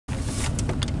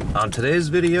On today's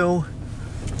video,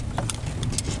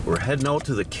 we're heading out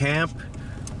to the camp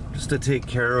just to take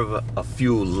care of a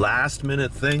few last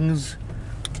minute things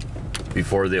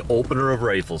before the opener of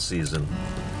rifle season.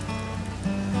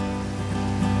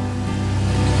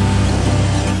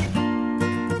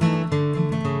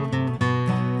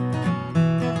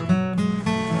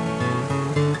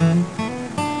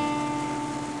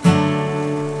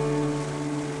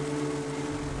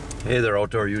 Hey there,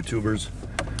 outdoor YouTubers.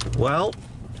 Well,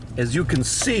 as you can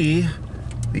see,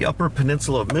 the Upper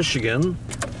Peninsula of Michigan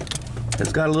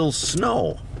has got a little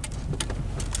snow.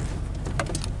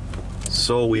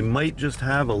 So we might just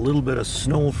have a little bit of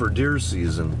snow for deer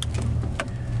season.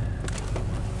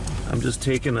 I'm just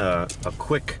taking a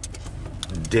quick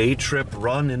day trip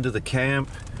run into the camp,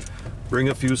 bring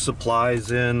a few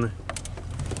supplies in,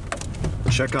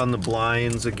 check on the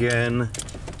blinds again,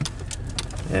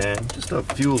 and just a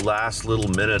few last little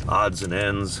minute odds and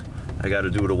ends. I got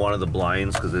to do to one of the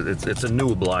blinds because it's a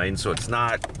new blind, so it's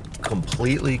not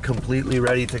completely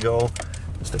ready to go.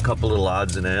 Just a couple little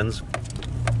odds and ends.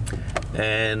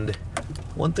 And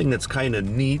one thing that's kind of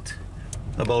neat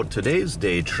about today's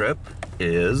day trip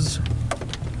is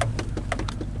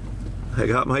I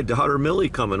got my daughter Millie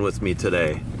coming with me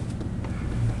today.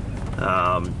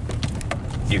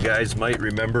 You guys might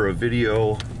remember a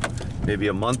video maybe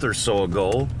a month or so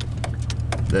ago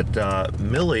that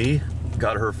Millie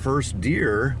got her first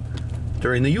deer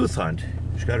during the youth hunt.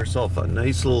 She got herself a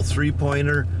nice little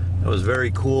 3-pointer. That was very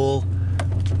cool.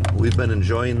 We've been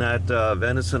enjoying that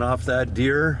venison off that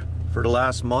deer for the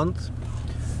last month.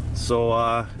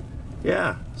 So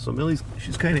yeah, so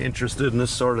she's kind of interested in this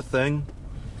sort of thing.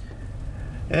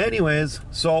 Anyways,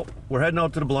 so we're heading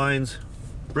out to the blinds,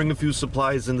 bring a few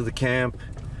supplies into the camp,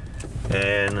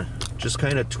 and just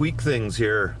kind of tweak things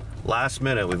here last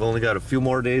minute. We've only got a few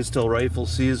more days till rifle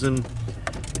season,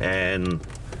 and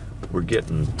we're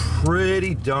getting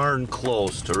pretty darn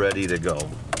close to ready to go.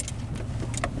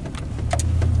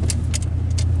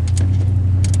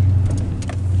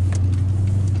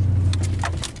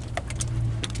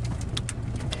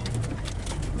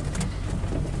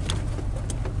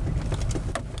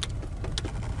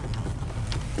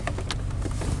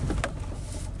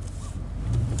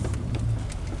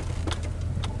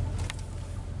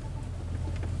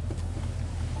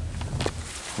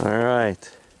 All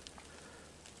right.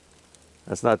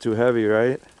 That's not too heavy,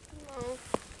 right?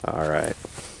 No. All right.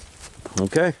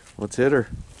 Okay, let's hit her.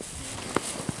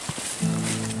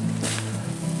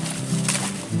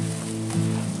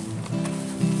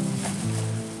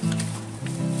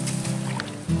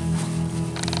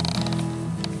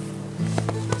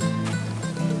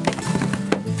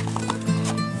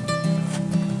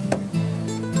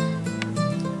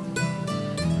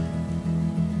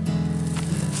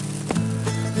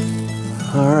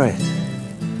 All right.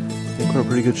 I think we're in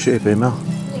pretty good shape, eh, Mel?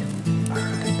 Yeah. All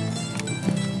right.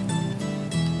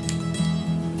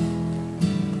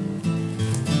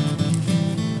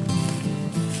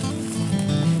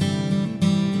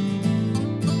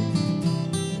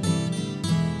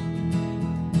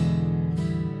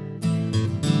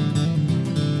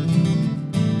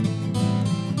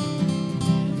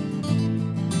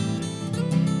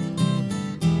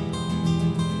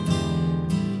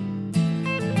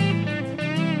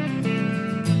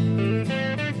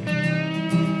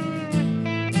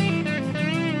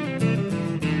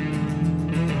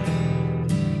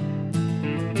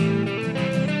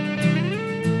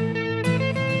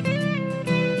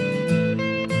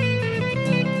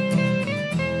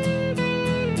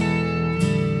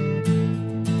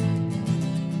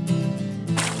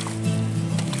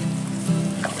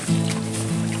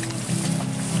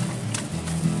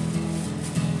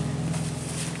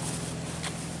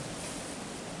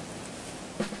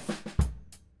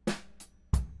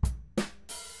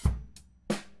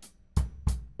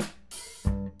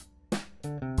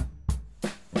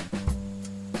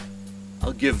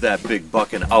 I'll give that big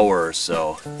buck an hour or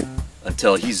so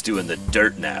until he's doing the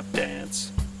dirt nap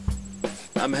dance.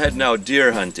 I'm heading out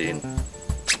deer hunting.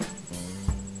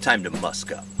 Time to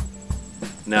musk up.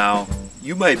 Now,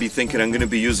 you might be thinking I'm gonna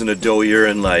be using a doe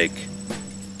earring like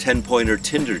 10-pointer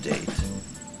Tinder date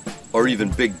or even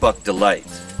big buck delight.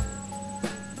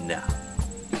 Now,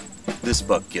 this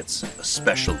buck gets a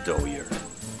special doe earring.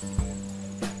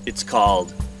 It's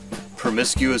called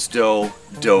Promiscuous Doe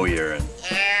Earring.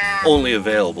 Only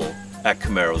available at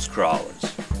Camaro's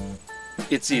Crawlers.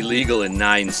 It's illegal in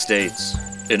 9 states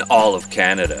in all of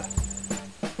Canada.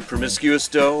 Promiscuous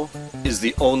doe is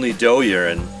the only doe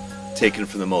urine taken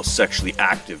from the most sexually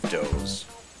active does,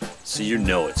 so you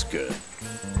know it's good.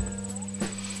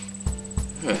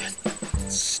 It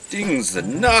stings the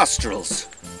nostrils.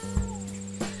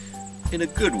 in a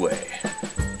good way.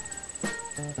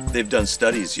 They've done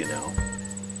studies, you know.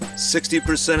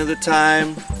 60% of the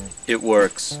time, it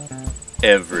works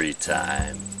every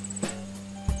time.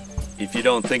 If you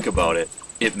don't think about it,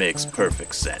 it makes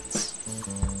perfect sense.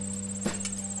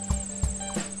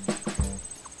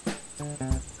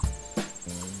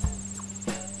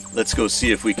 Let's go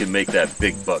see if we can make that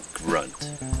big buck grunt.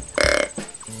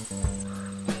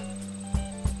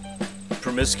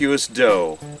 Promiscuous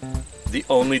doe. The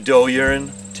only doe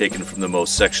urine taken from the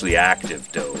most sexually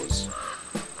active does.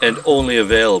 And only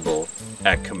available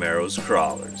at Camaro's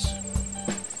Crawlers.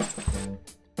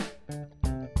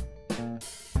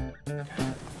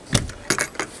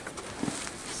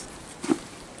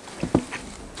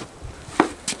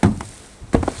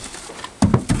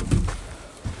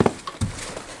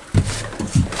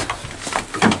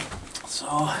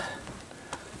 So,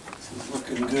 this is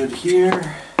looking good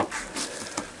here.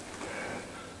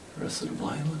 The rest of the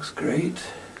blind looks great.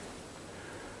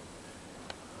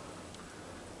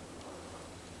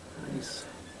 Nice.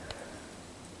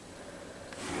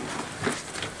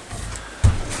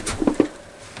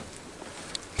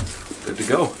 Good to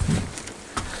go.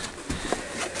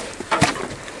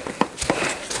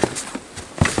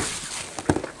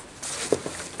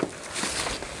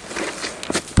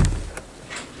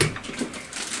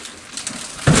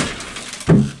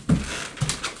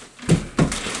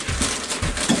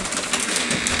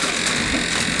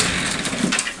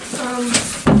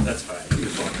 That's fine. You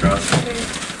just walk across. Okay.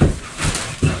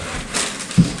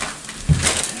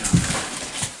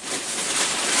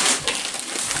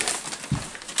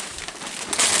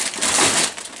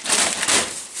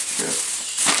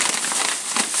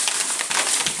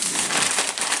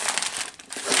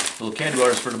 Little candy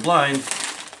bars for the blind.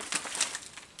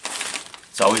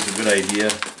 It's always a good idea.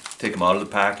 Take them out of the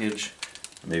package.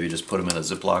 Maybe just put them in a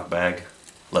Ziploc bag.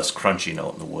 Less crunching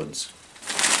out in the woods.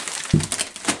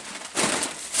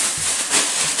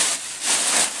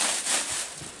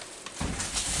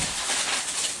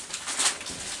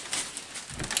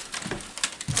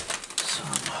 Some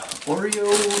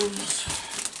Oreos.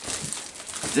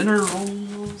 Dinner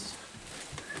rolls.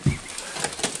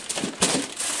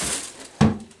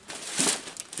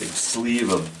 Big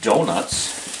sleeve of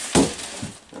donuts.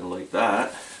 I like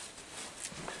that.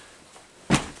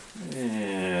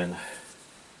 And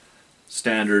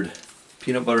standard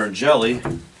peanut butter and jelly,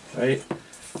 right?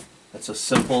 That's a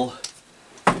simple,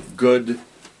 good,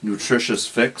 nutritious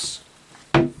fix.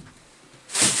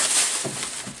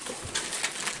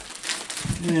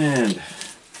 And a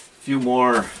few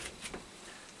more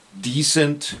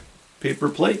decent paper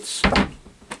plates.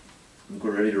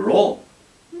 We're ready to roll.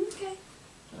 Okay.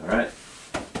 All right.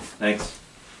 Thanks.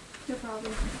 No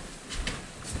problem.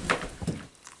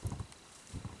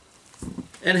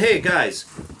 And hey guys,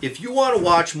 if you want to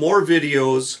watch more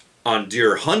videos on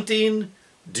deer hunting,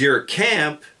 deer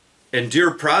camp, and deer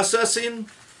processing,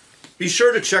 be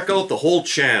sure to check out the whole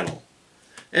channel.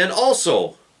 And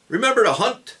also, remember to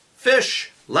hunt,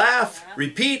 fish, laugh,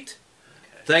 repeat.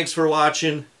 Thanks for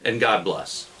watching, and God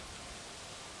bless.